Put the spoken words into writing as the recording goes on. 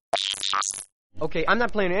Okay, I'm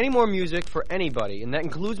not playing any more music for anybody, and that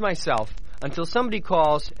includes myself, until somebody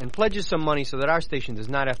calls and pledges some money so that our station does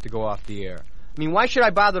not have to go off the air. I mean, why should I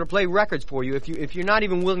bother to play records for you if you're not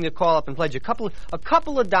even willing to call up and pledge a couple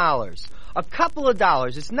of dollars? A couple of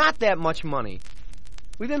dollars. It's not that much money.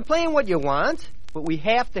 We've been playing what you want, but we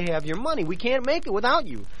have to have your money. We can't make it without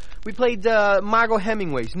you. We played Margot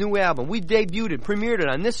Hemingway's new album. We debuted it, premiered it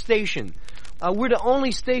on this station. We're the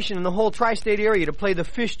only station in the whole tri-state area to play the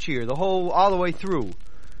Fish Cheer all the way through.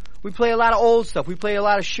 We play a lot of old stuff. We play a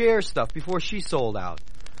lot of Cher stuff before she sold out.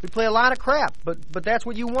 We play a lot of crap, but that's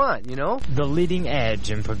what you want, you know? The leading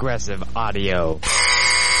edge in progressive audio.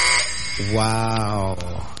 Wow.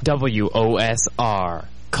 WOSR,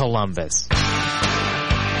 Columbus.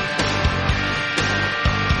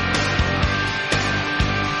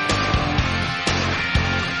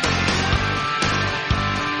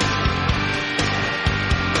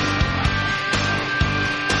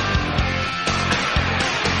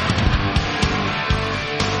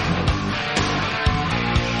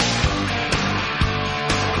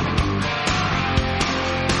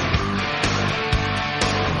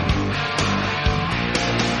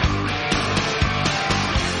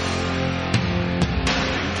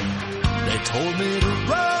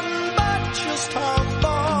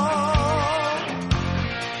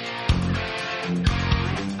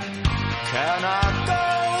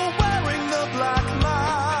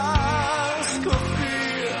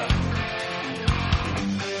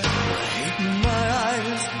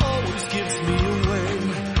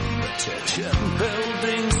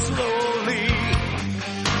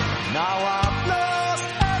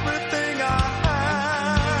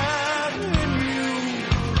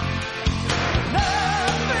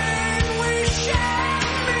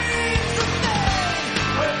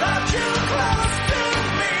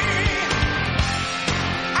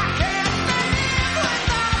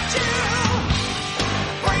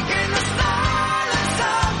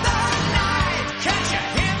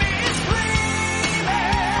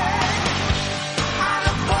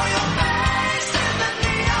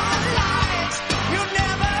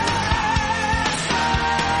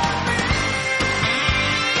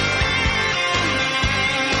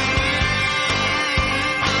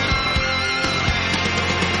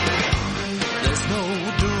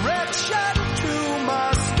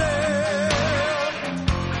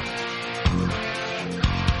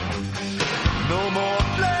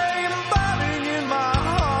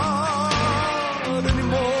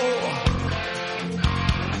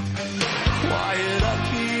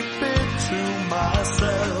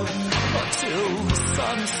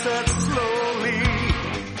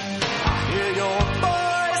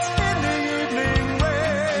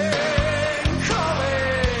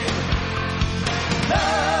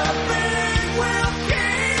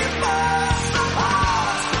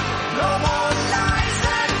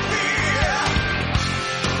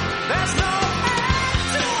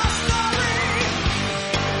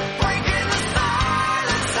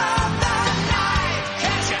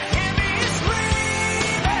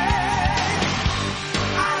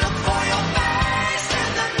 For your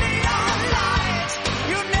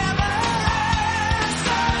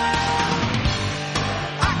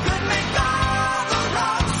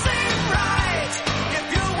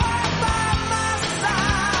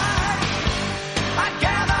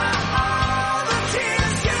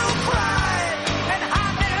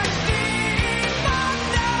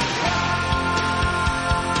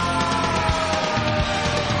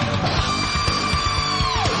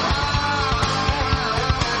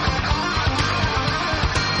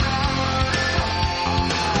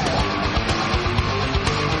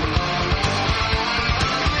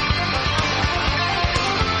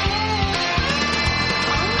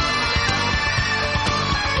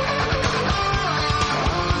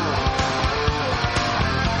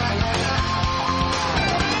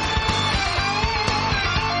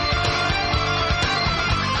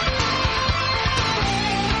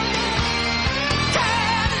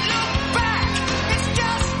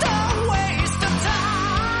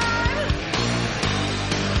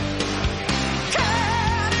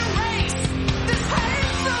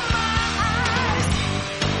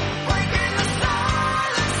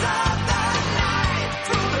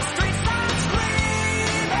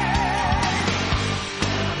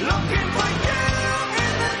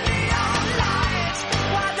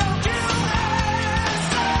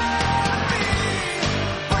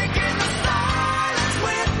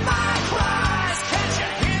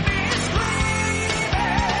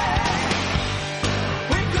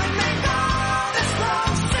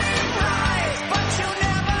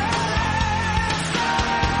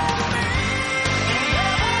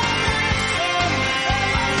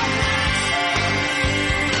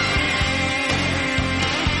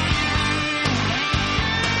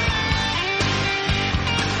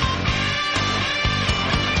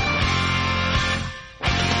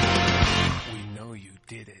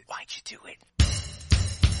Why'd you do it?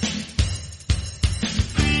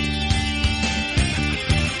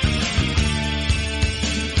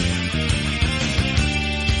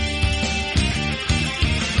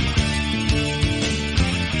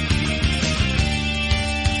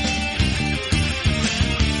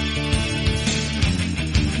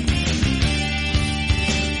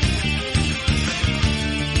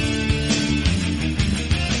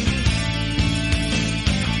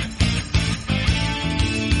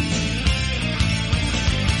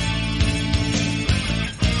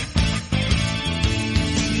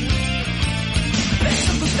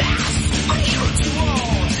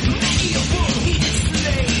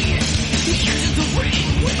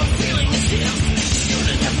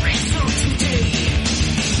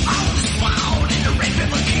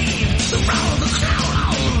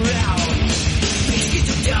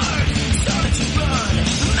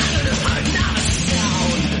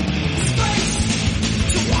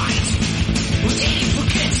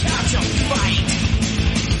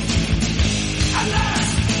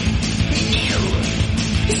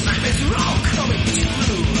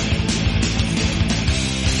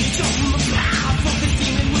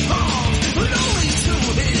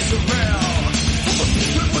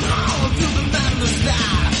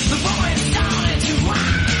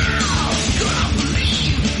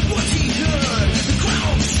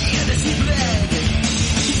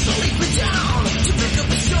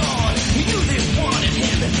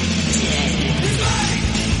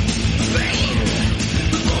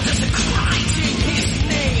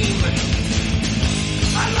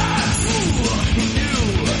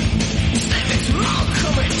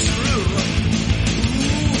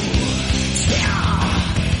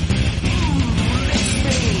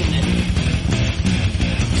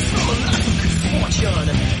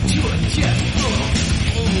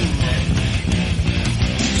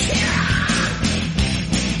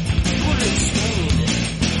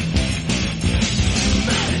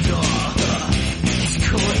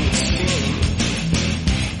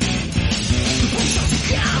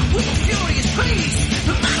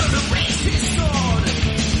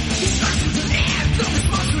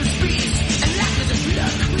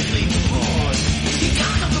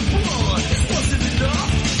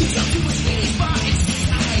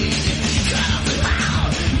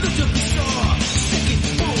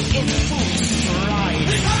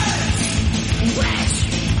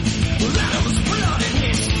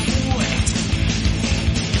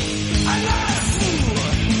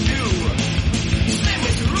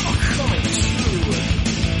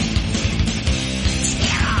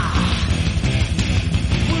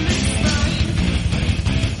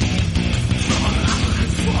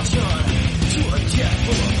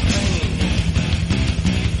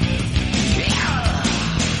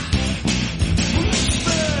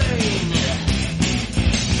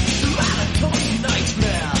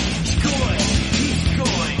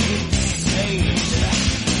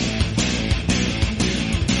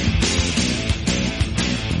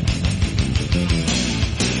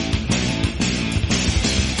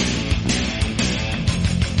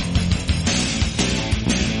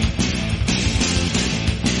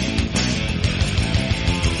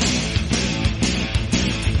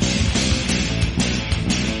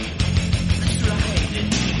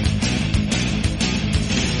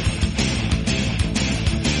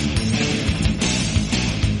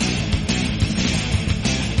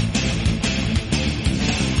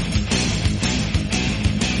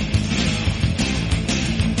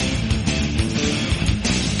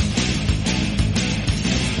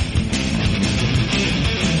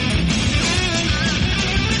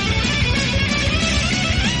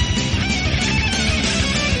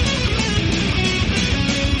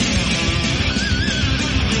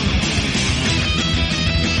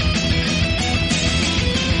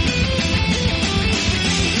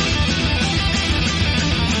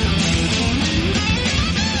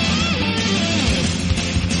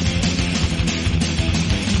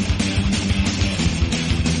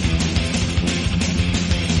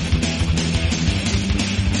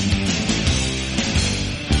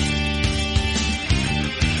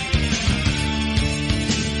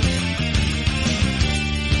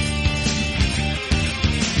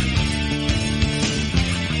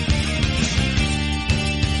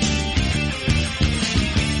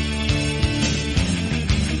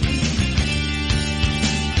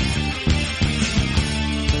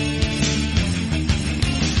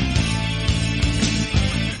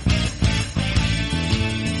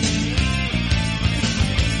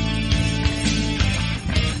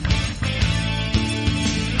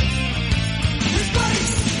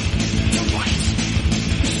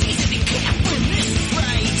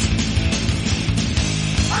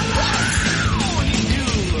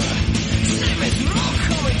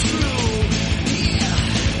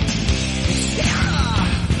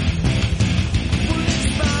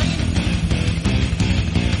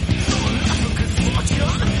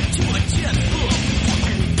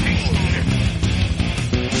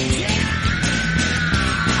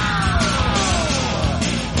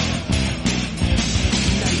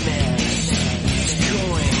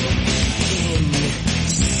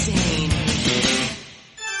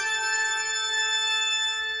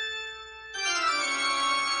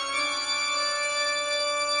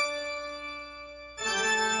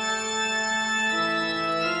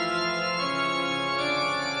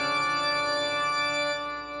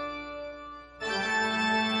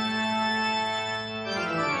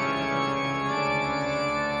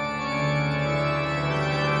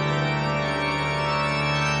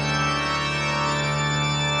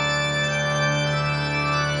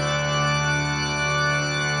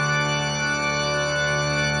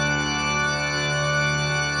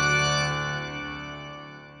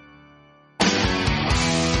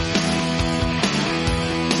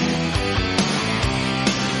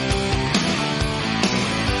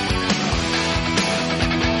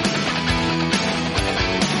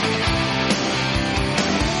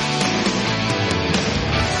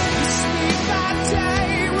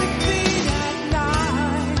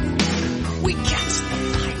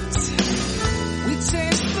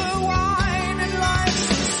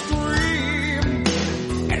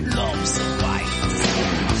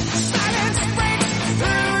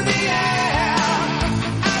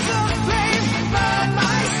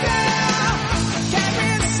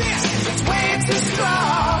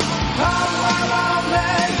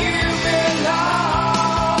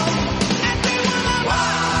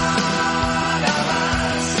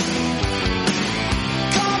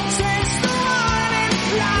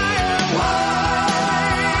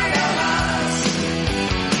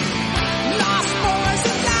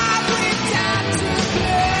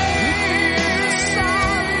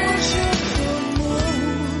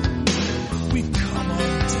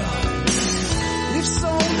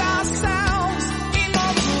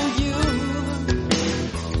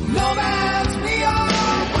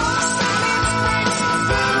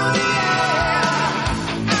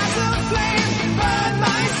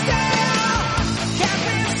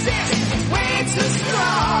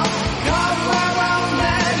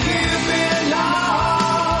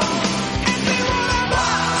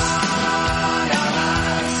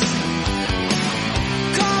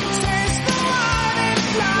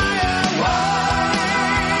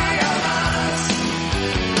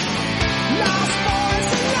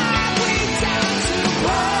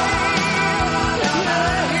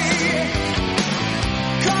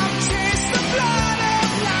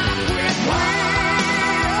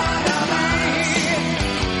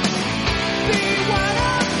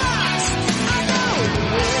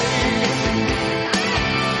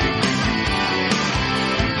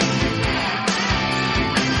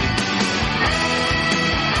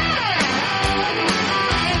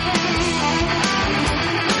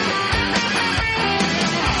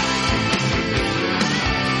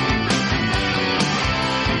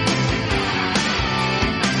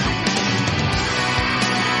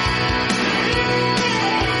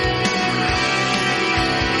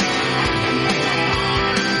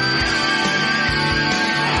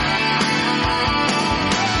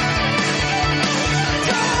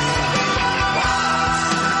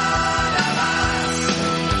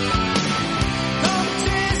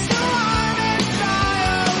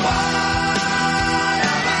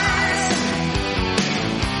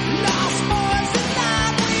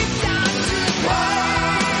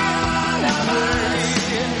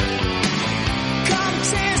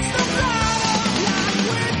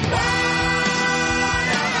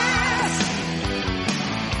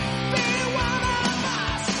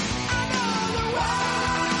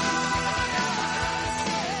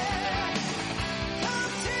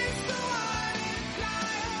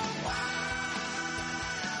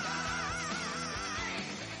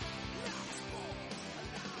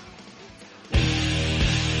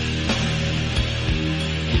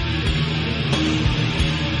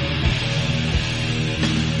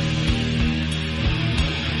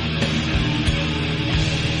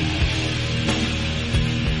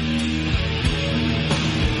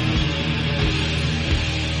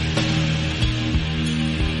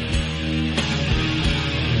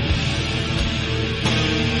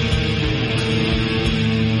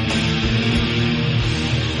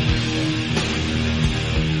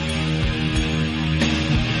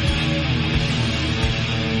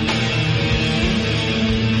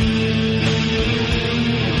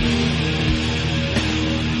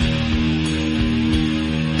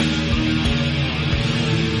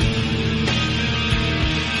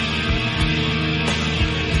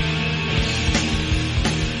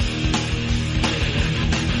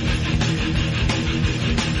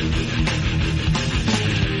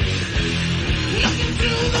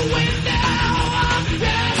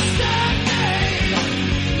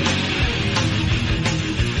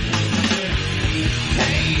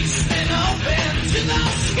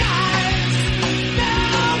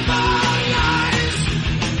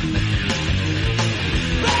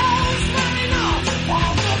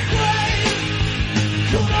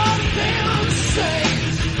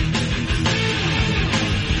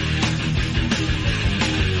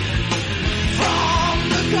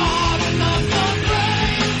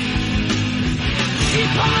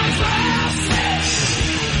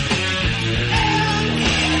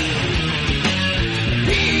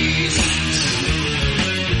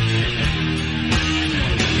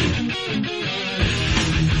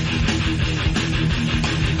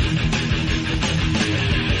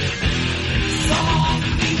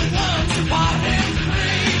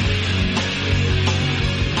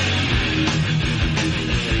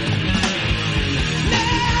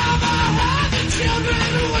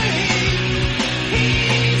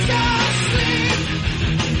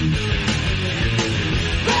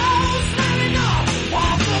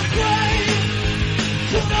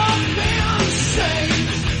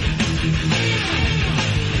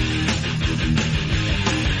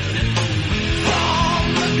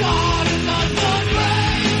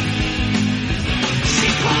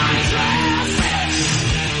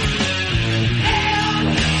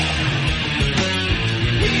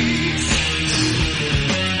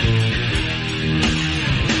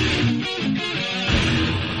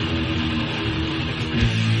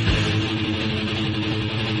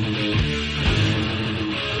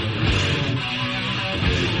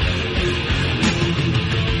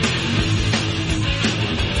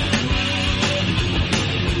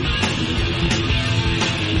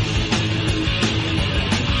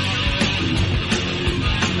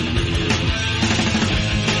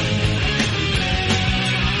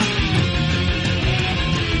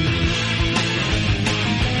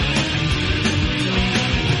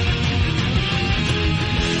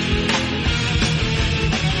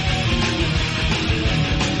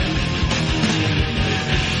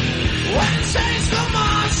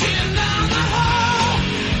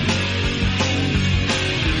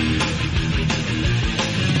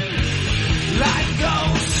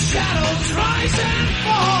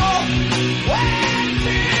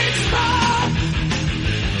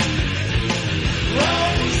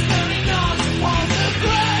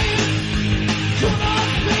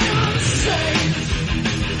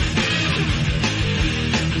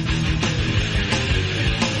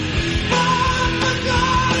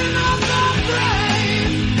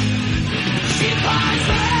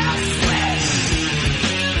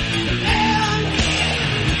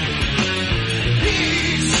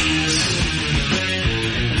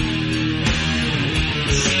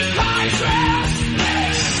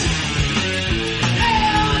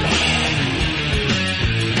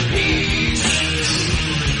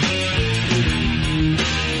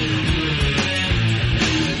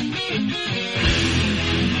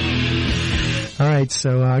 night,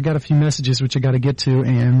 so I got a few messages which I got to get to,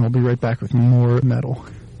 and we'll be right back with more metal.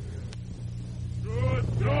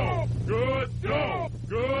 Good go! Good go!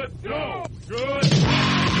 Good go! Good!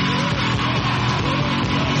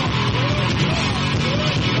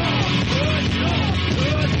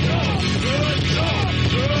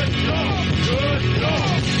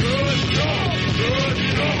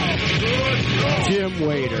 Jim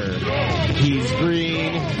Waiter. He's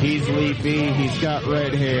green, he's leafy, he's got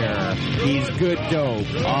red hair. He's good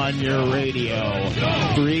dope on your radio.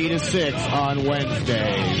 3 to 6 on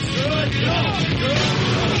Wednesdays.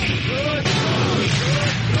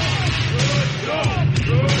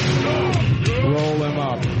 Roll him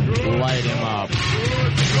up, light him up.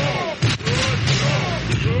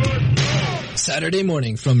 Saturday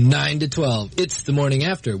morning from 9 to 12. It's the morning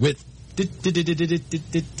after with... This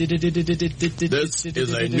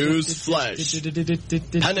is a news flash.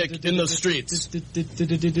 Panic in the streets.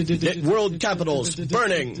 World capitals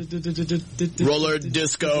burning. Roller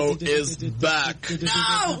disco is back.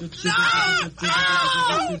 No!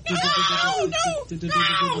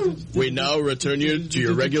 We now return you to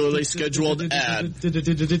your regularly scheduled ad.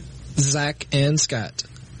 Zach and Scott.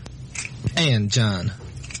 And John.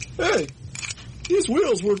 Hey, these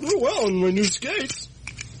wheels work real well on my new skates.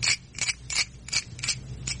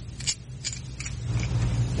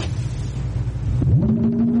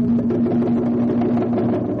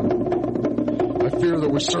 I fear that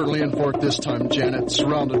we're certainly in for it this time, Janet,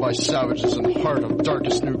 surrounded by savages in the heart of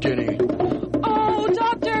darkest New Guinea. Oh,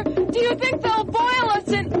 Doctor, do you think they'll boil us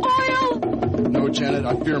in oil? No, Janet,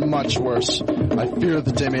 I fear much worse. I fear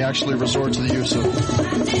that they may actually resort to the use of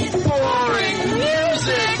boring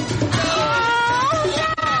music! Oh,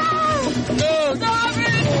 no! Stop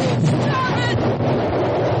it! Stop it!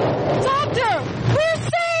 Doctor, we're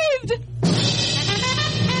saved!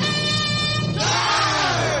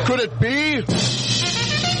 Could it be?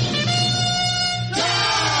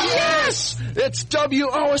 Yes! It's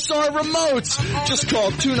WOSR Remotes! Just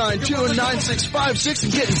call 292-9656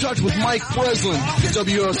 and get in touch with Mike Breslin.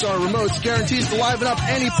 WOSR Remotes guarantees to liven up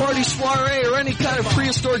any party, soiree, or any kind of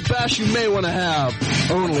prehistoric bash you may want to have.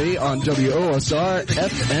 Only on WOSR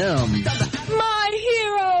FM. My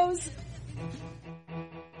heroes!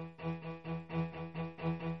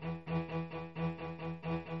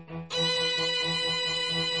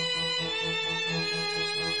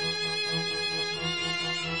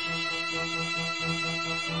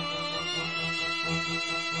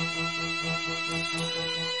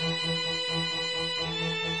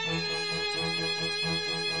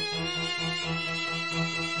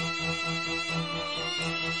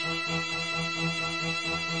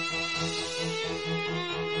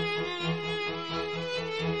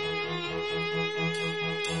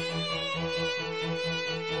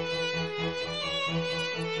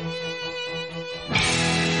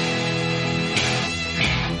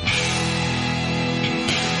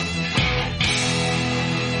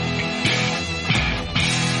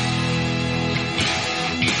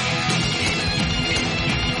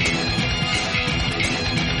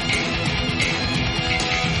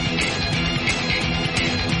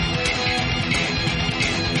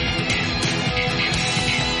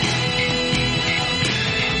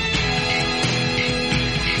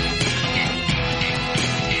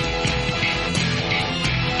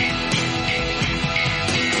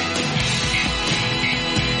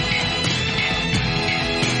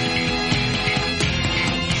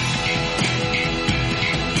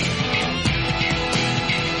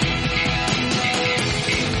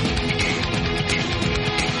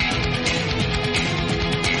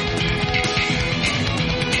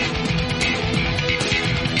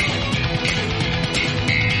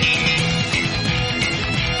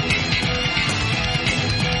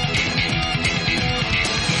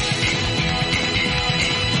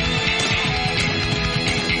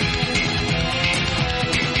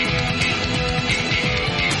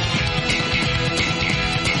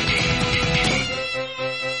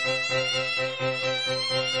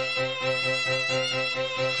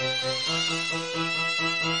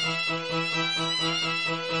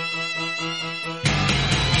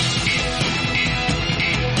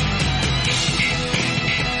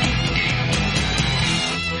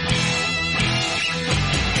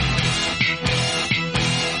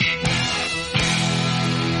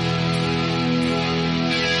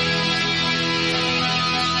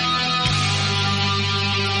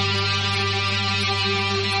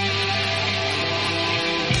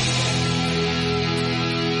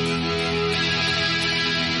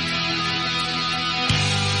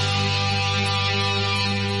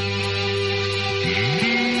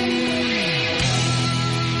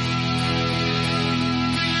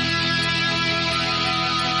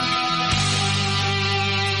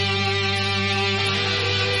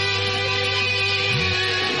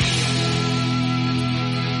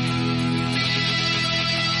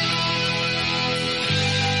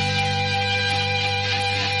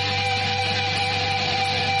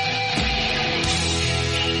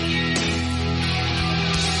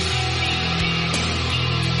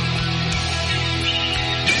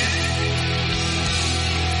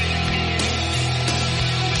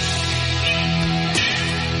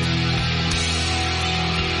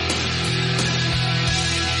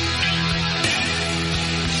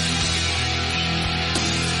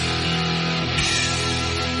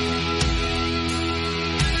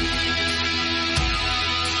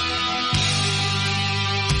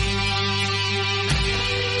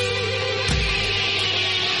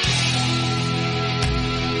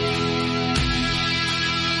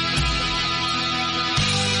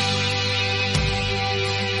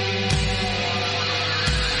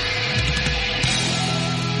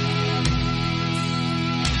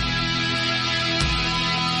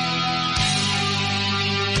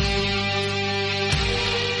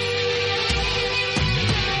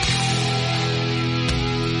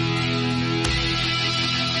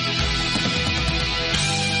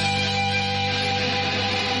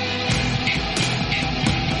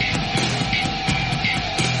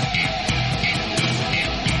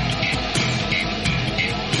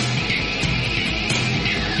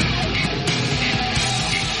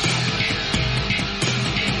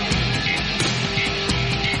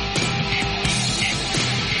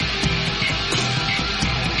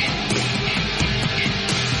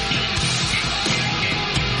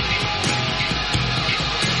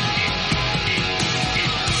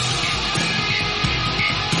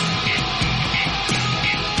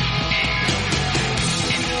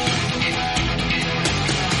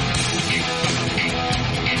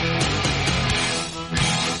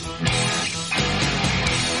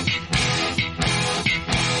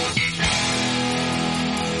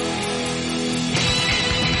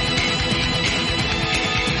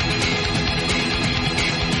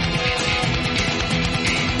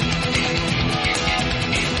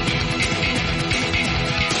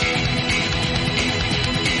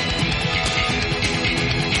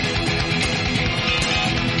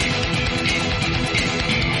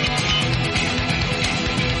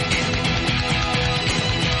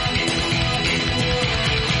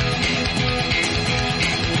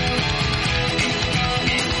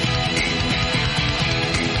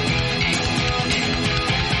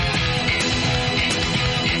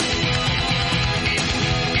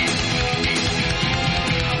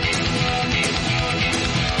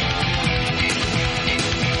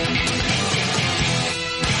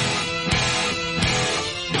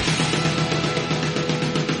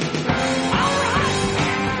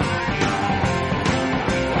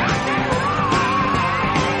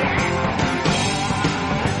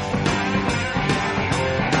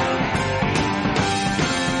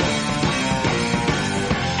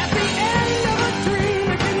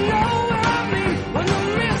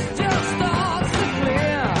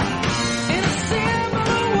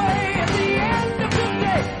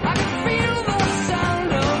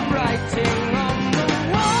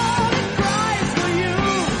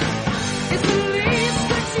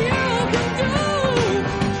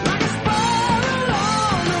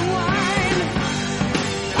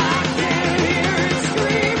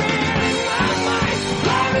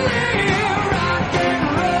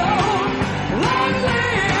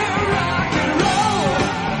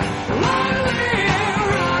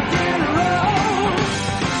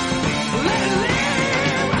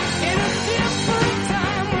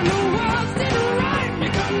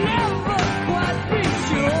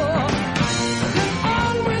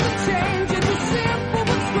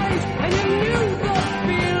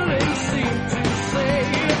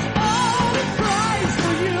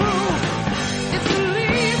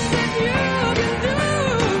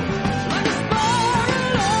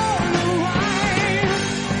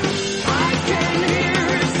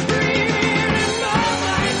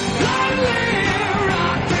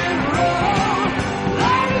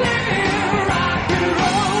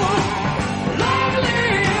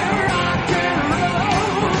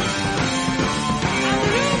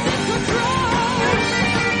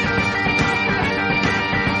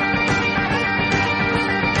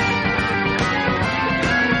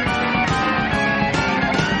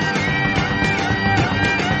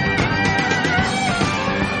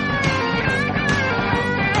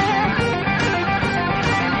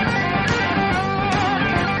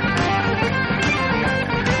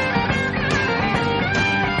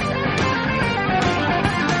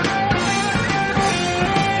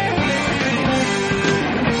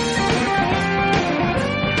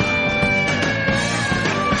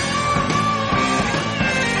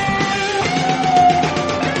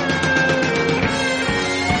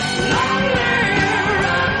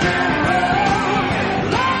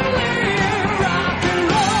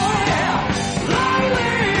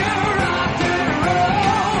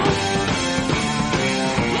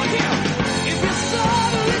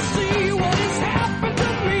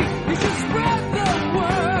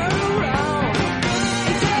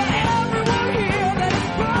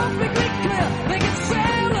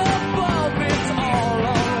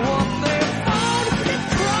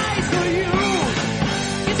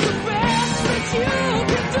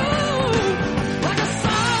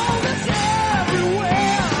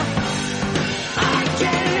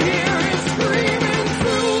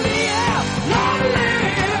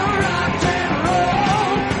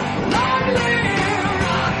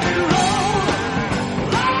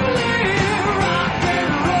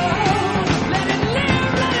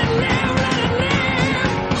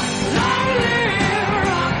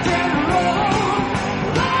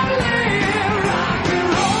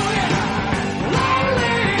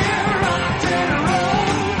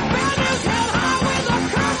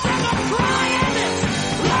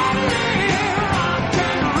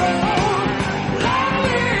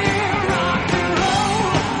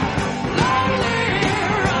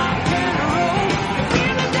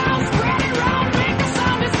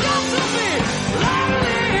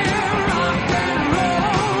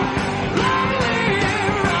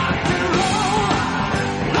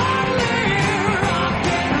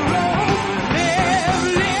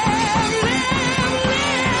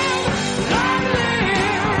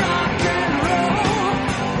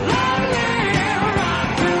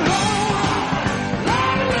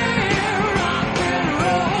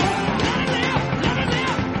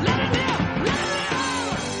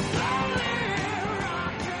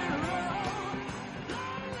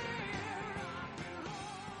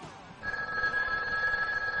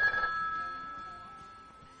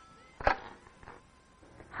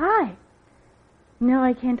 Hi. No,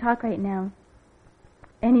 I can't talk right now.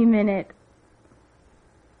 Any minute.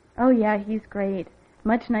 Oh, yeah, he's great.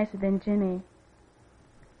 Much nicer than Jimmy.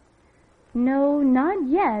 No, not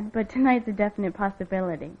yet, but tonight's a definite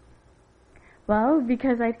possibility. Well,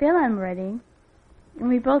 because I feel I'm ready, and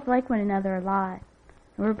we both like one another a lot,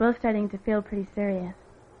 and we're both starting to feel pretty serious.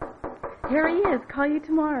 Here he is. Call you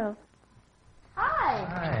tomorrow. Hi.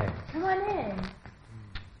 Hi. Come on in.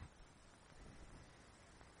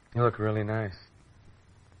 You look really nice.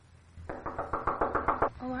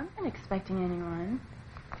 Oh, I'm not expecting anyone.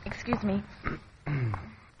 Excuse me.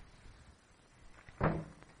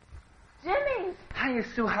 Jimmy! Hiya,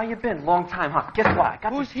 Sue. How you been? Long time, huh? Guess what? I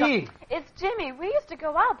got Who's this he? It's Jimmy. We used to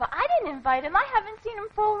go out, but I didn't invite him. I haven't seen him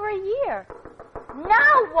for over a year.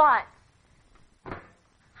 Now what?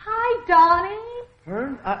 Hi, Donnie.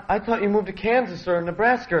 Vern, I thought you moved to Kansas or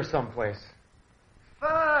Nebraska or someplace.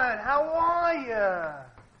 Bud, how are you?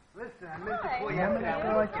 Listen, I meant to call you. Remember that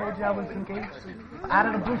girl I told you I was engaged to? Out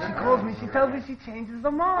of the blue, she calls me. She tells me she changes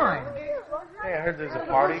her mind. Hey, I heard there's a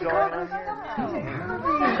party going on here.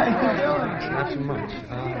 Not too much.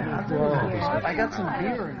 I got some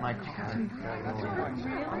beer in my car.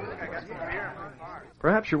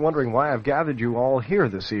 Perhaps you're wondering why I've gathered you all here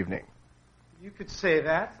this evening. You could say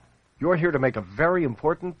that. You're here to make a very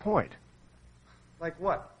important point. Like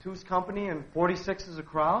what? Two's company and 46 is a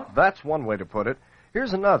crowd? That's one way to put it.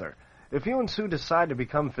 Here's another. If you and Sue decide to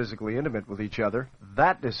become physically intimate with each other,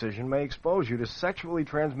 that decision may expose you to sexually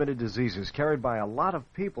transmitted diseases carried by a lot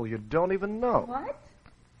of people you don't even know. What?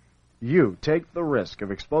 You take the risk of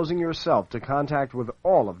exposing yourself to contact with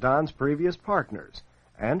all of Don's previous partners,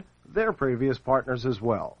 and their previous partners as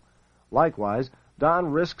well. Likewise, Don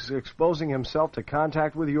risks exposing himself to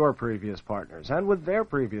contact with your previous partners, and with their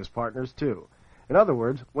previous partners too. In other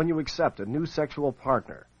words, when you accept a new sexual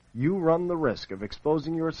partner, you run the risk of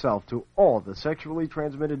exposing yourself to all the sexually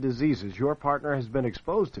transmitted diseases your partner has been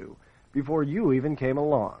exposed to before you even came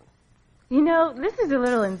along. You know, this is a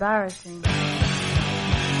little embarrassing.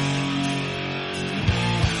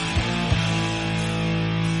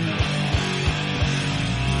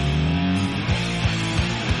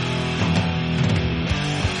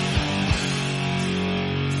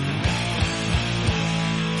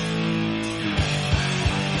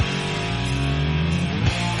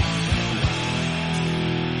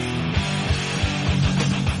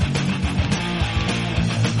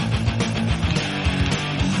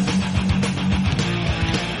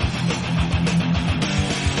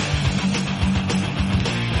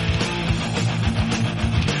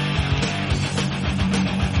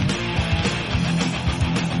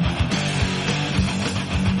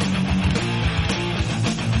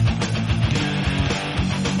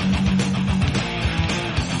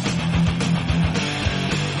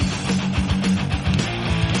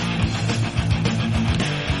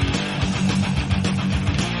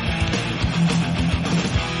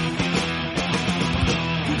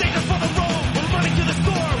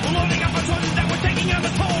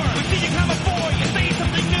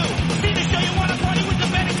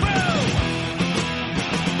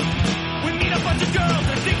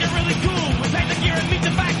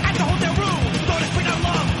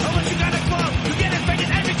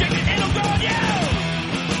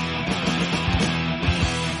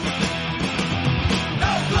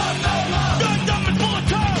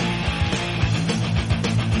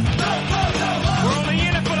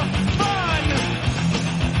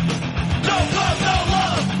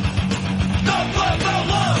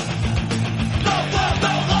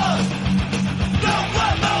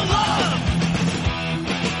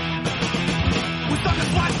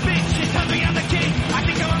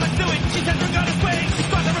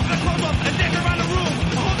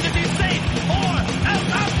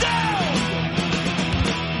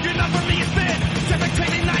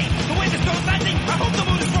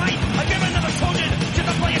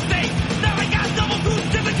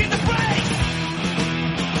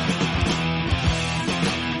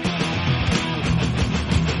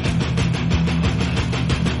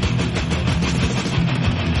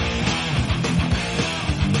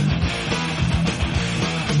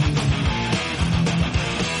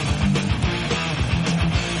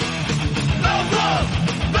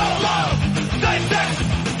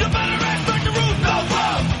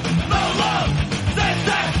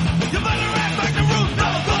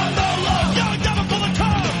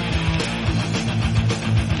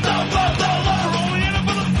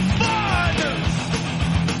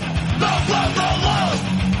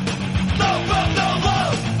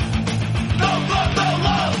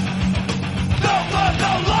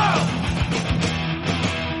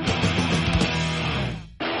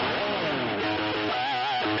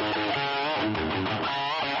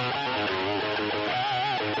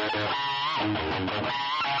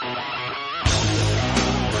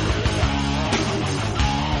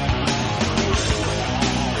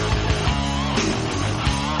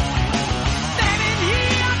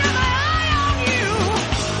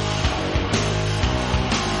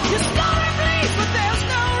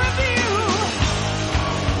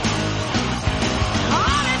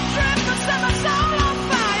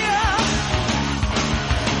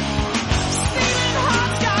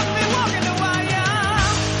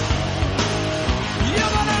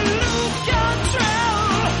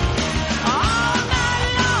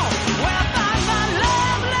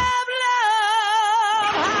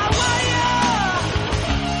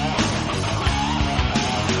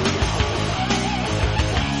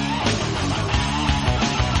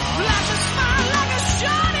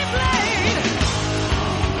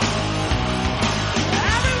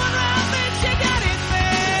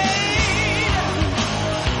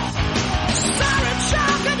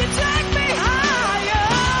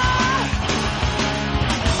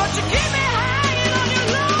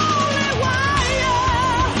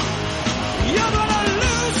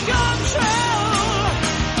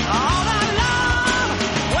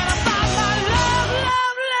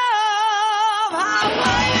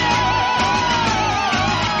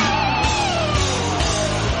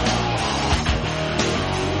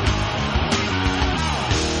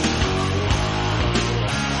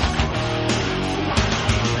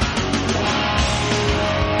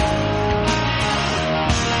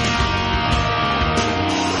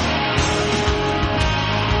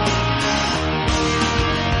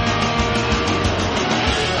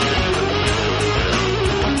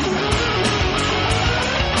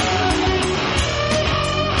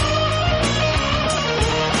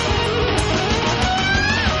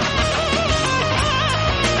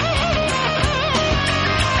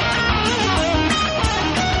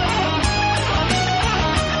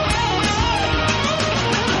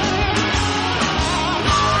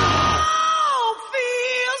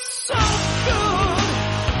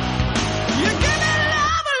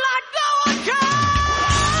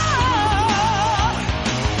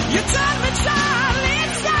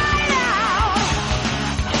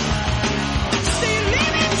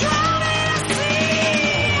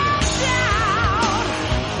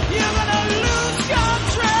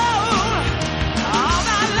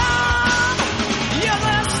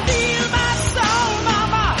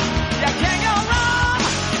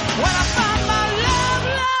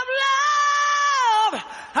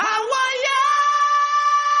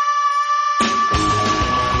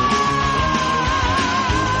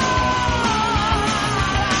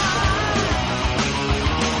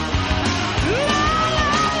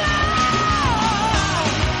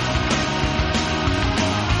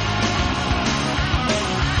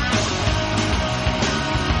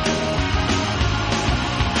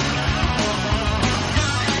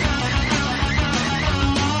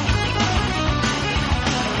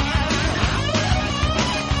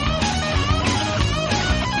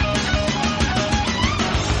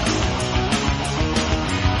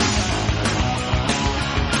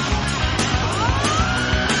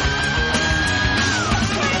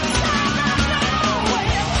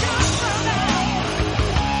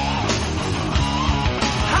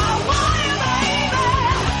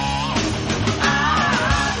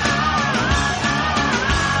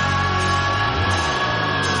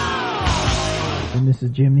 This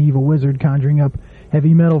is Jim the Evil Wizard conjuring up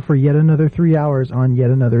heavy metal for yet another 3 hours on yet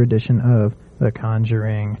another edition of The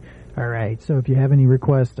Conjuring. Alright, so if you have any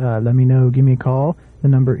requests, let me know. Give me a call. The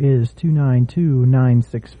number is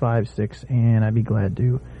 292-9656, and I'd be glad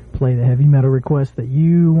to play the heavy metal request that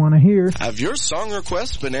you want to hear. Have your song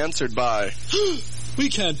requests been answered by... We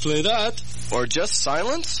can't play that. Or just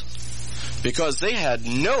silence? Because they had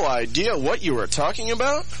no idea what you were talking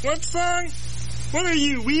about? What song? What are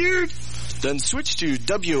you, weird? Then switch to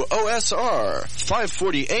WOSR,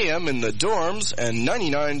 540 AM in the dorms and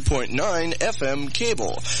 99.9 FM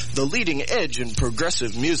cable, the leading edge in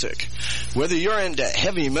progressive music. Whether you're into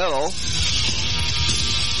heavy metal,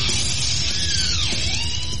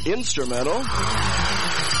 instrumental,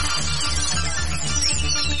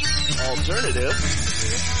 alternative,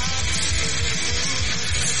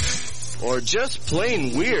 or just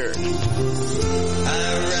plain weird. I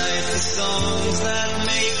write the songs that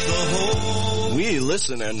make the whole. We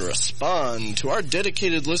listen and respond to our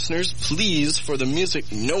dedicated listeners' pleas for the music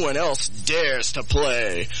no one else dares to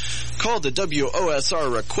play. Call the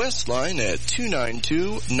WOSR request line at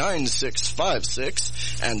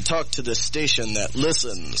 292-9656 and talk to the station that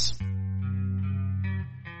listens.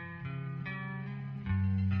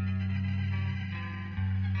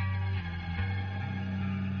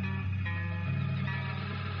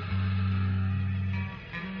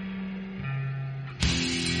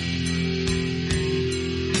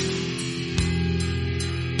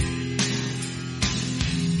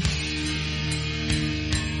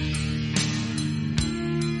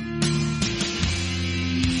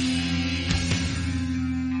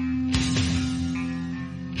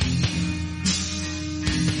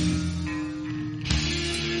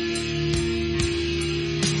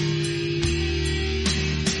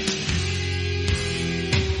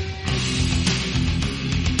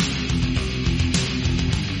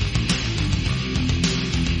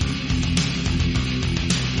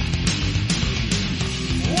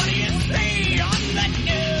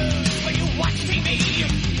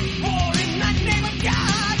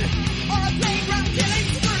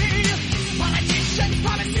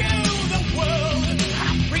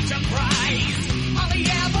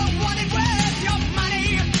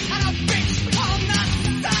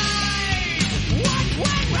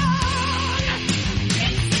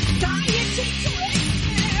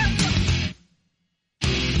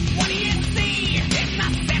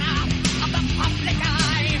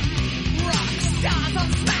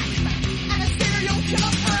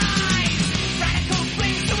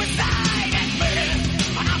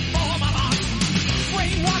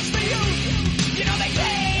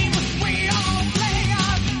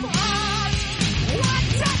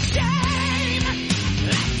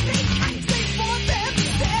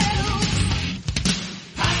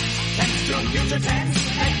 to future tense,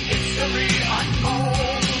 let history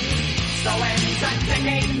unfold. So ends a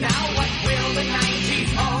decade now, what will the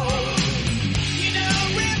 90s hold? You know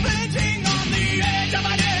we're verging on the edge of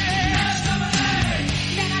an age.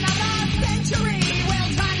 Then another century will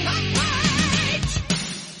turn the page.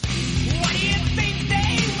 What do you think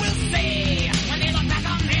they will say when they look back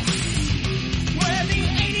on this? Were the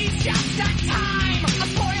 80s just a time of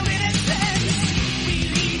spoiled innocence? We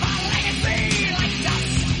leave our legacy like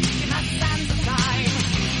dust in the sands of time.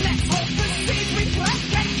 Let's hope the seas we plant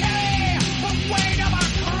can carry the weight of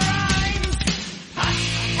our crimes. Past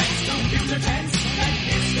tense to future tense, let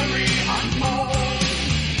history unfold.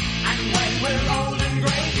 And when we're old and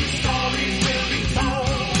gray, these stories will be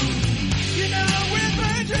told. You know we're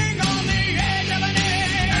verging on the edge of an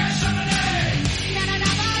age. Then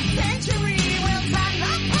another century will turn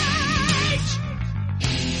the page.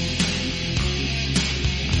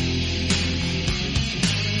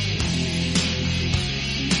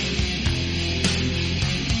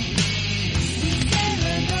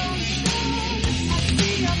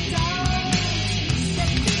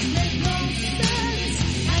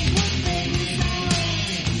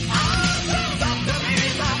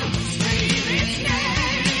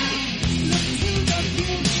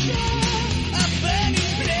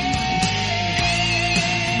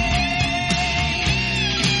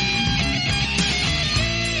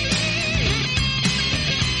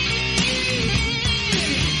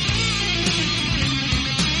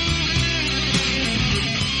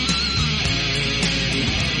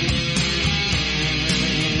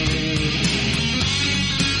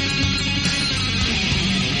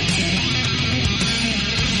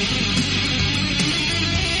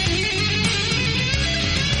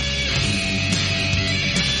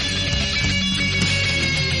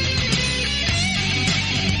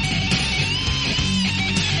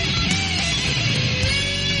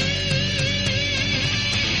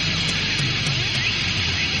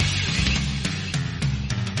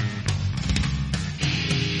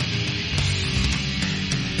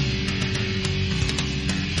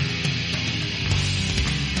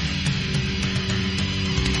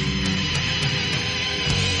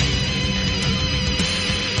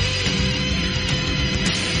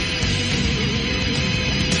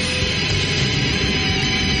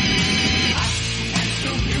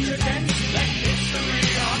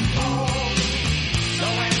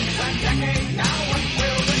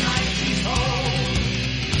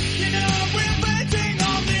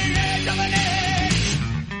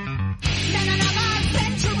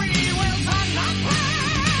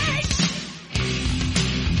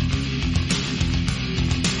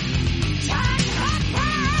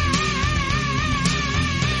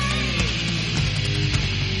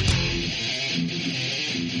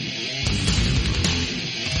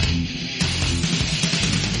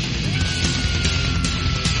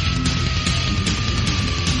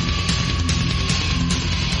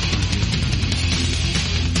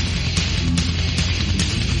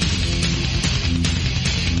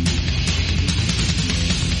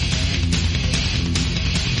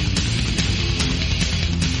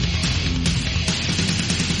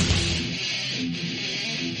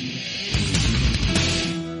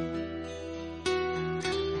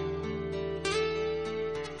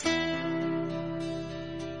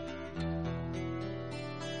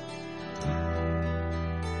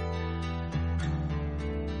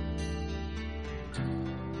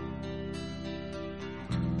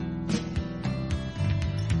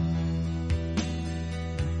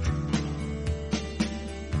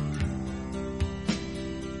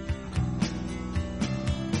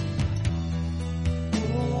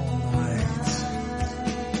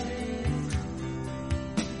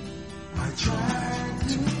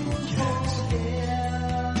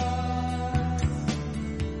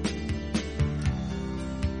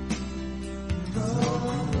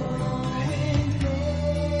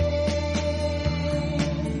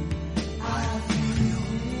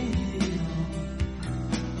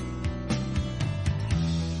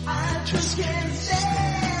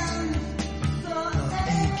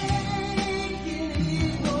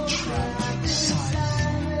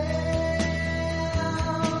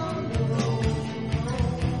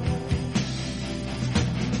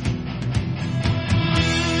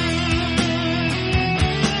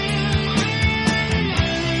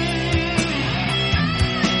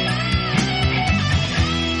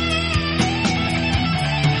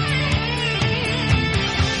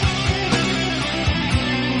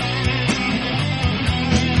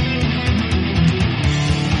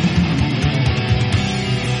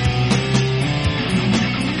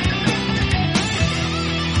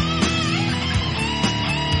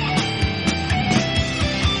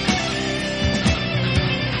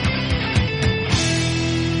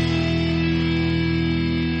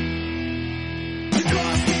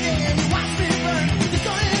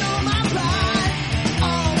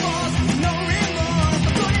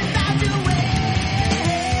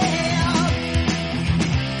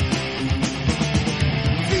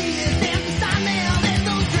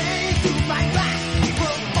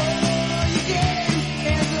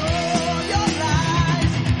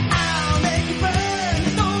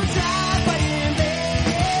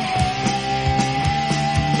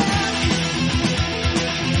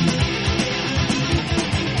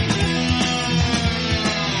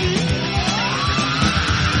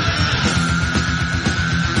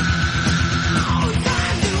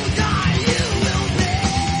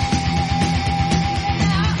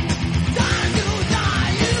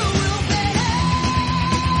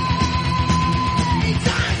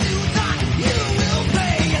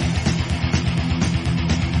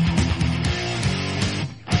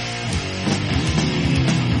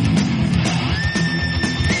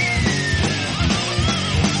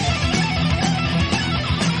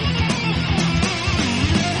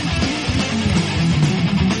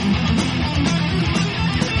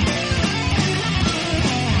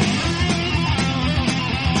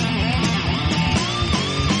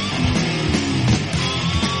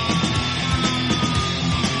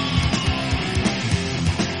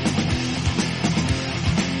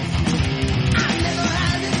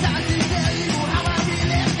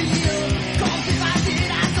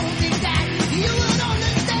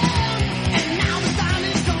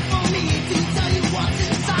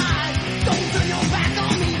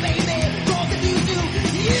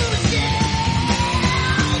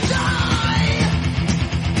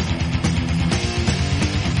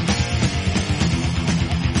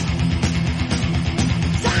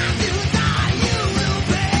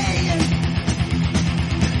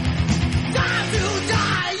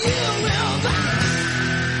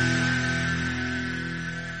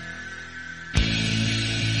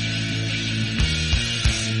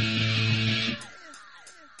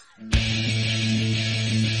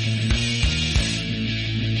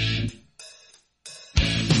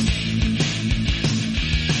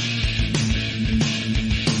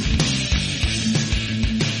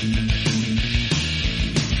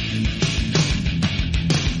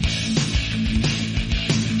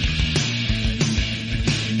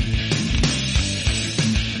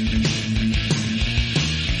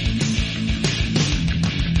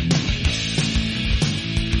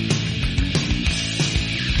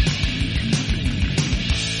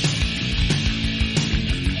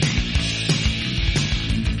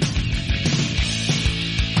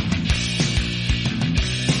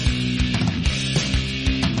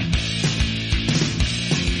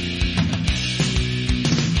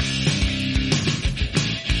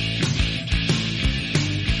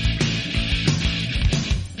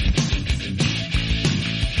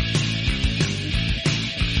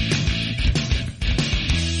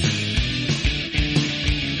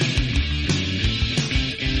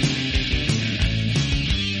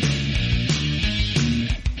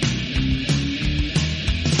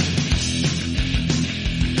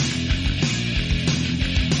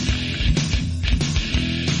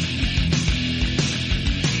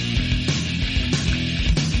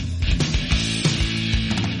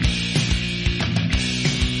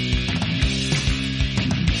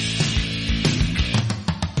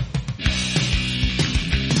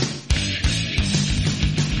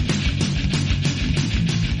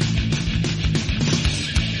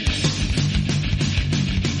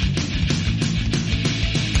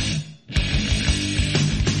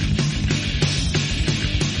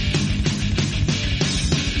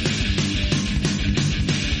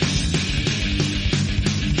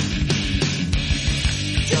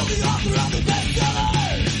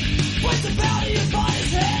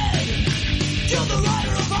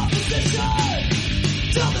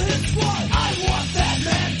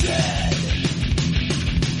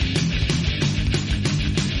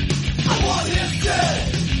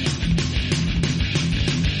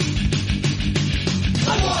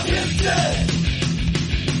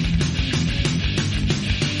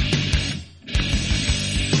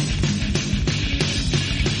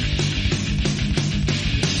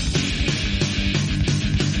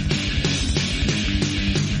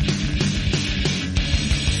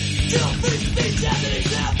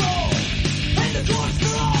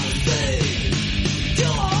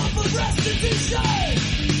 Constitution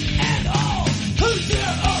and all who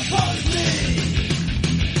dare oppose me.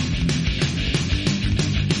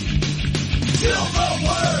 Kill the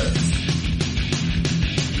words.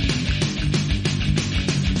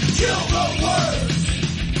 Kill the words.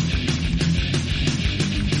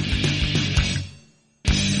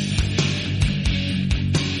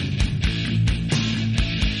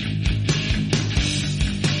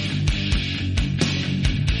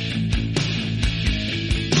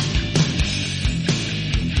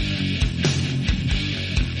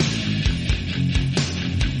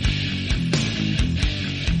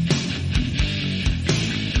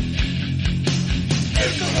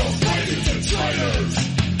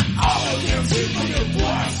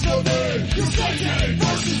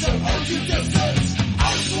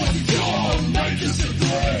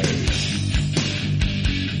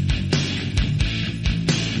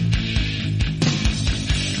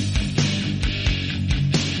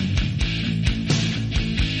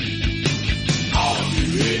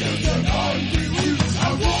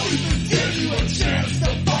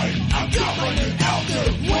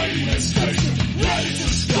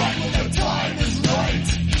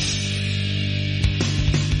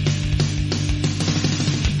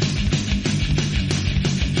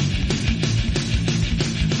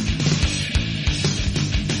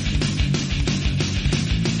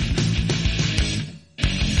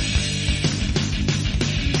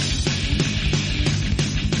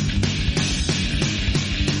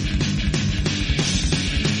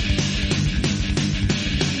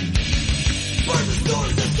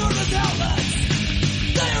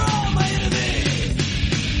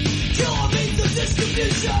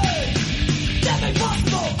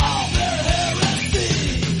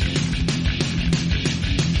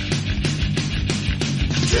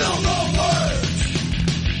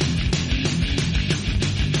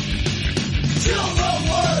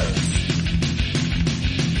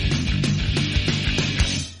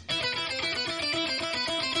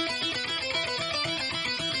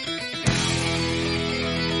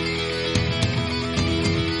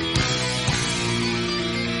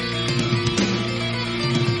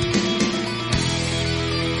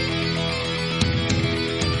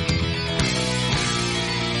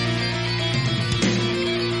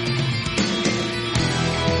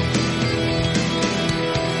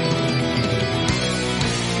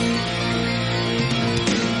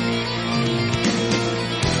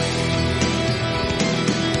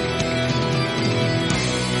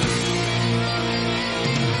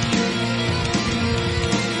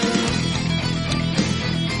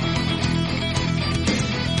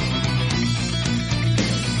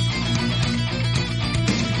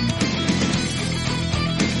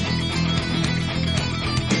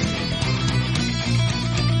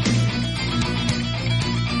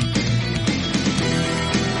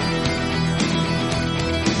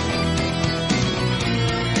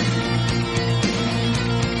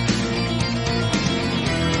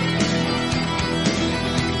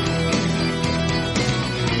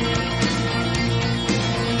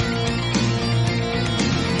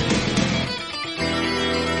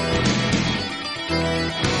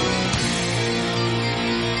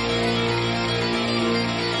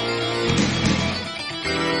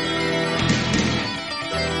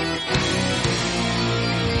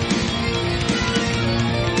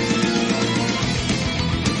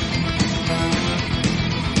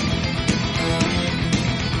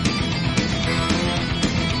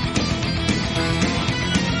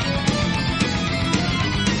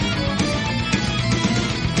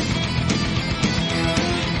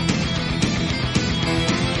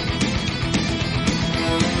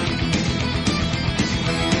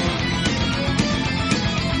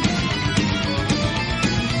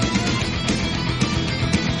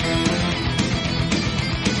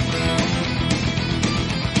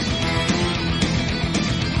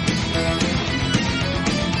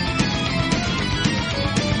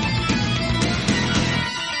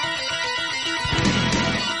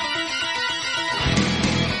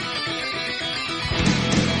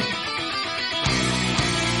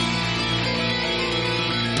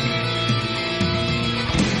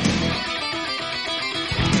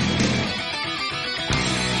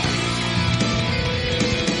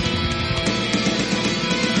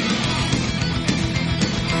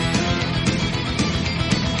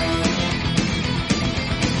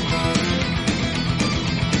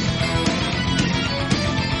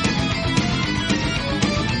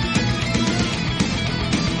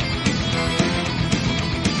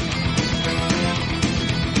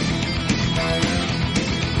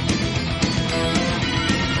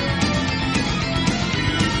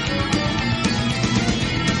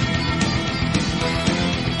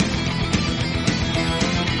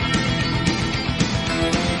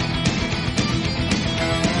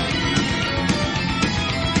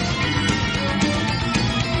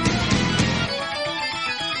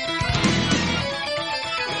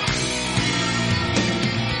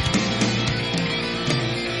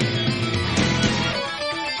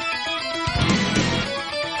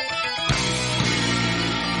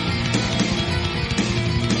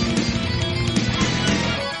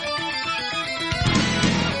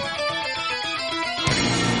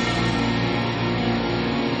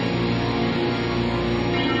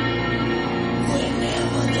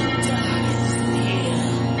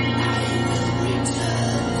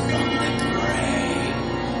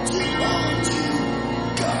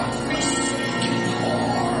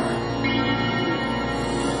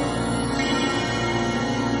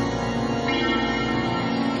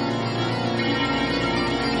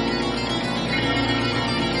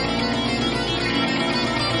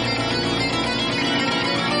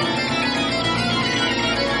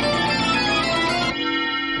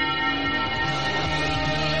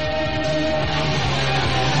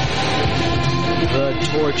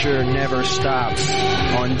 adventure never stops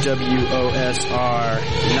on WOSR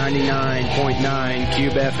 99.9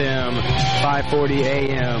 Cube FM, 540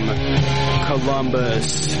 AM,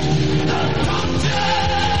 Columbus.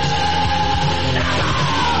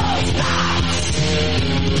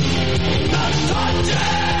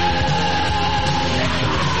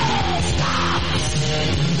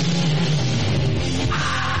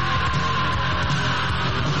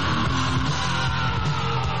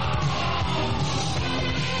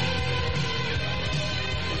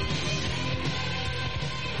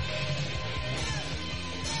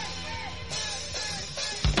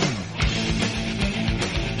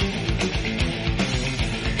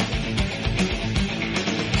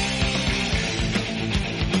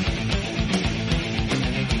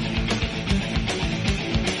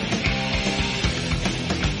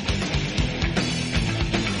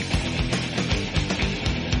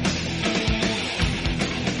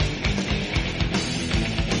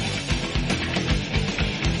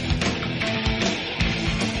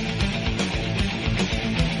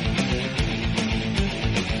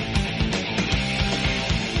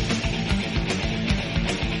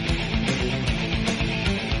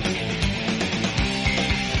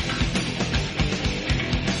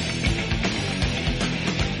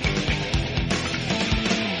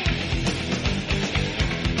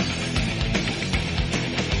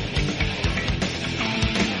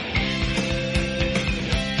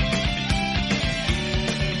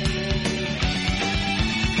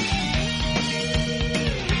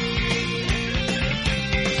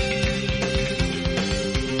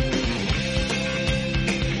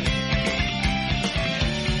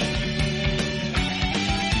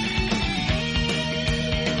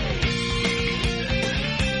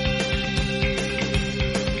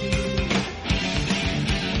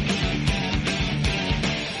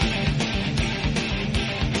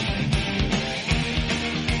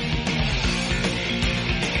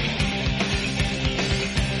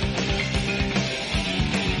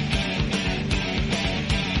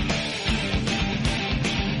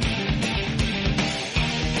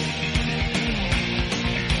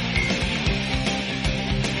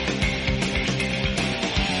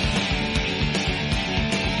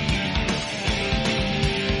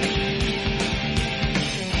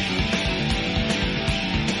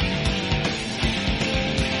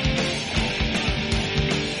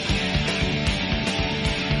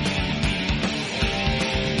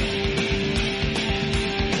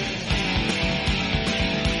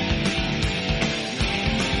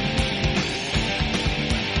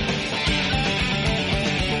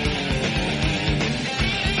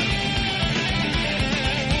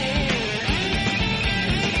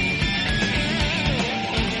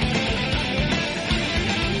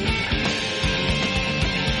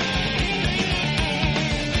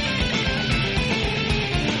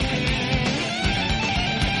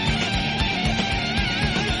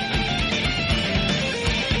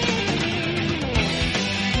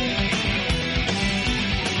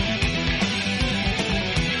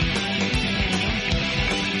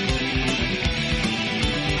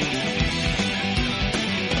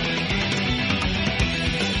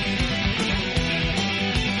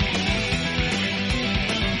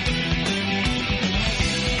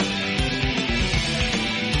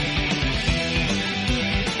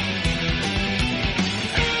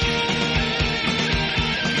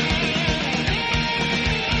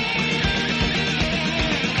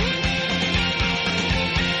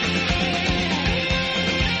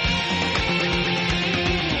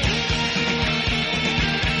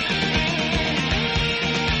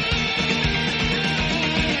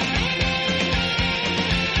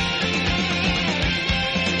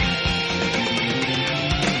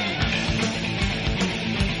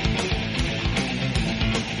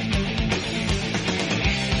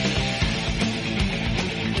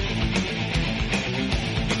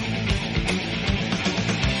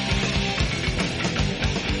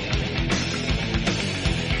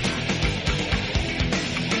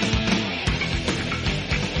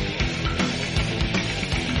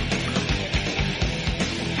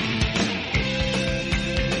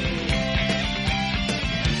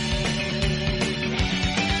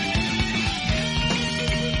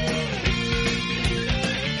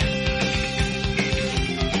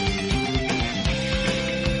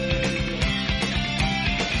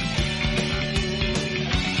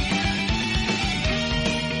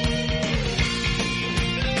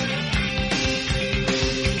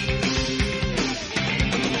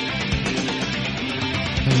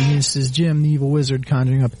 This is Jim, the Evil Wizard,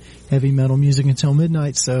 conjuring up heavy metal music until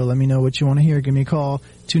midnight, so let me know what you want to hear. Give me a call,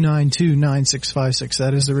 292-9656.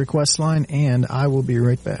 That is the request line, and I will be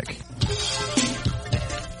right back.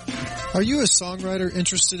 Are you a songwriter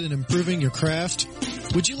interested in improving your craft?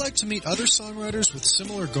 Would you like to meet other songwriters with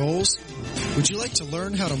similar goals? Would you like to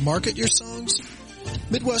learn how to market your songs?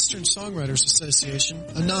 Midwestern Songwriters Association,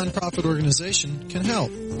 a nonprofit organization, can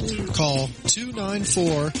help. Call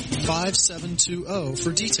 294-5720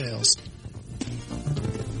 for details.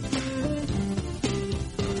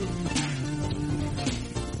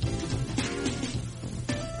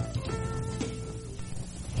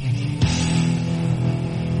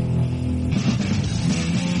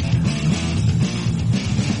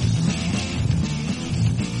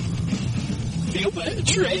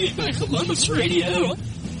 Trade by Columbus Radio.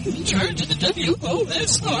 In charge of the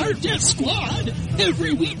WOSR Death Squad.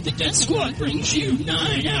 Every week the Death Squad brings you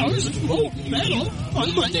 9 hours of molten metal.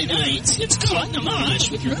 On Monday nights, it's Caught in a Mosh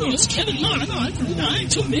with your host Kevin Monaghan from 9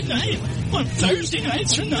 till midnight. On Thursday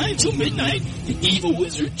nights from 9 till midnight, the evil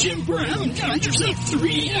wizard Jim Brown conjures up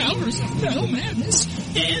 3 hours of metal madness.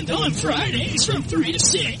 And on Fridays from 3 to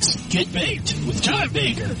 6, Get Baked with Todd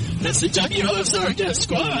Baker. That's the WOSR Death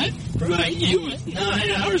Squad, providing you with 9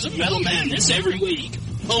 hours of metal madness every week.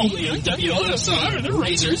 Only on WOSR, the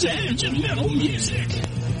razor's edge of metal music.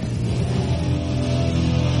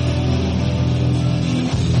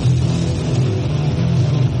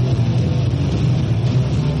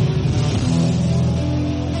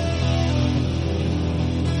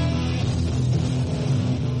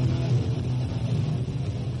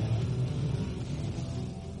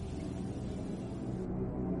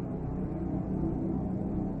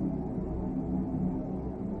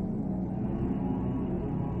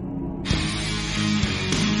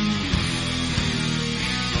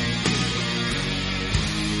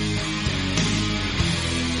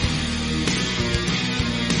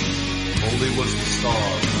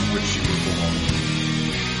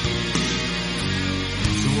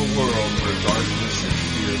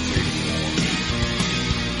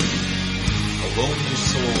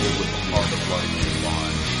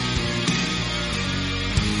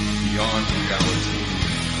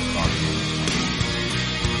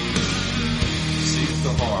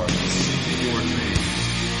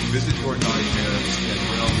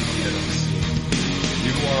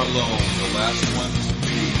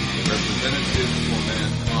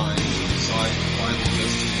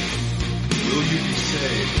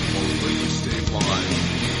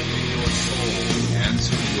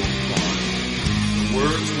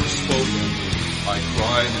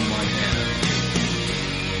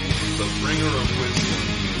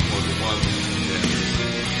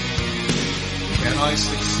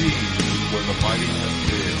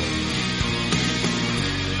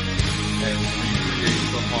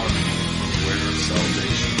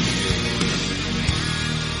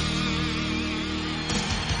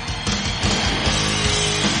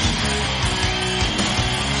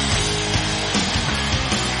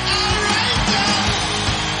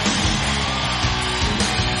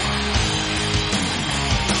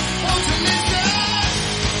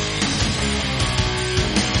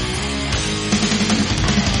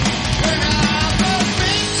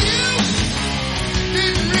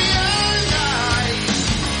 Didn't realize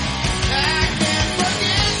I can't forget.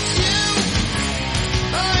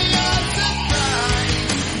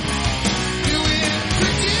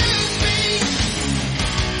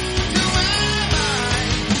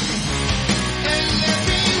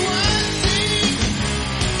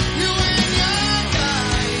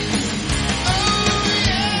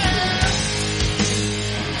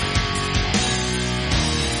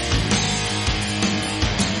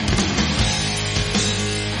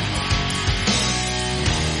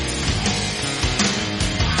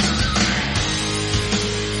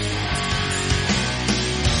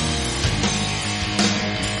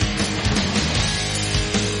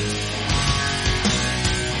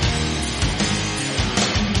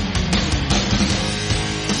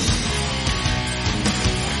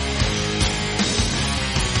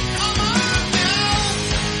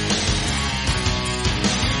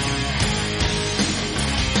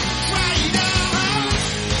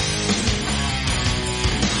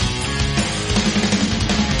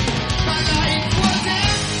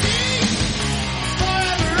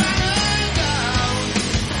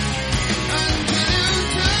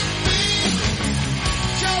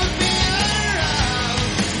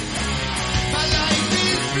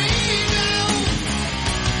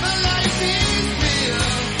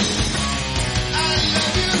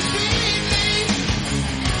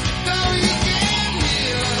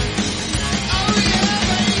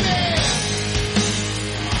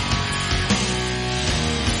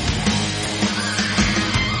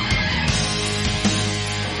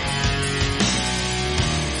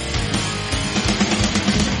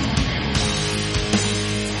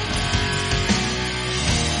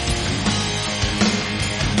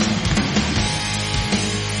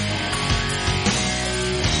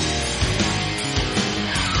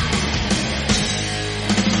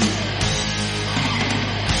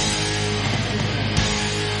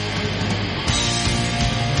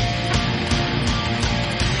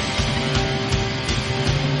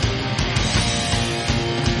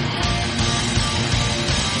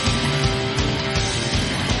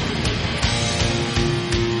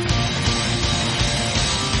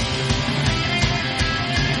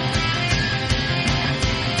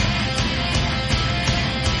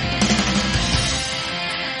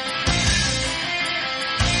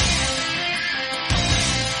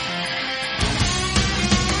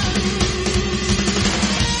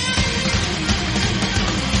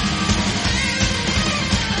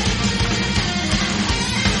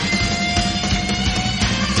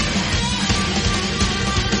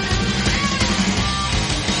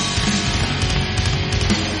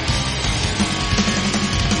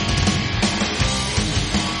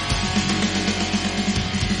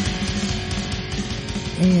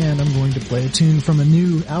 I'm going to play a tune from a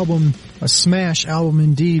new album, a smash album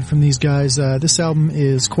indeed from these guys. This album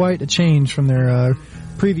is quite a change from their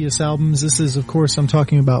previous albums. This is, of course, I'm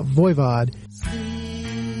talking about Voivod.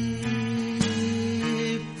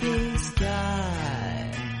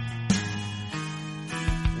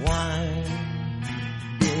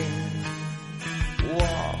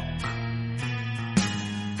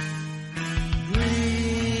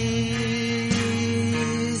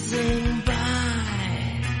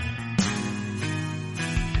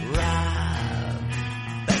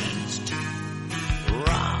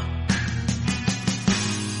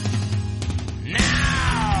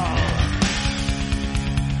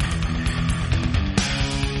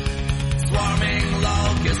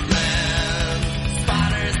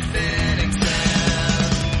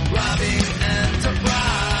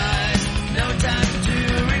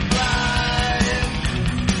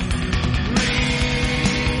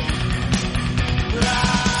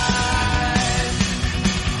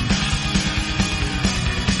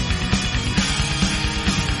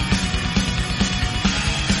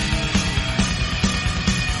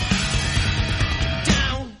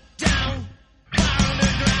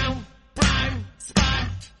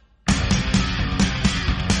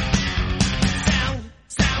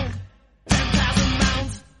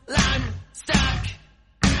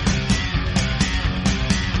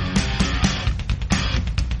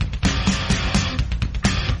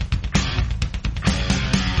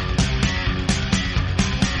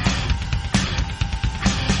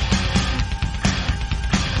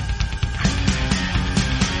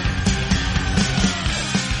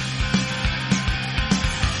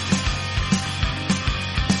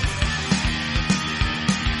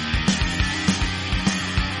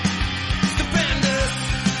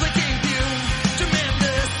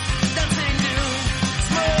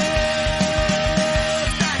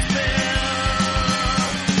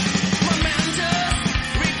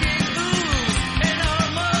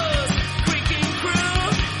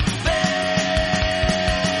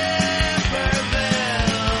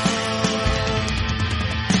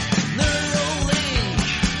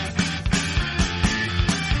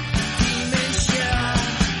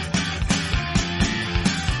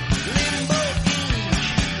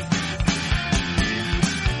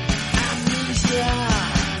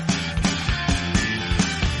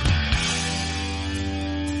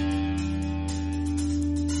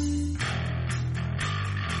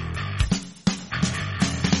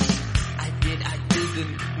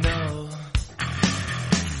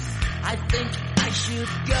 I think I should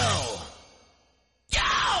go.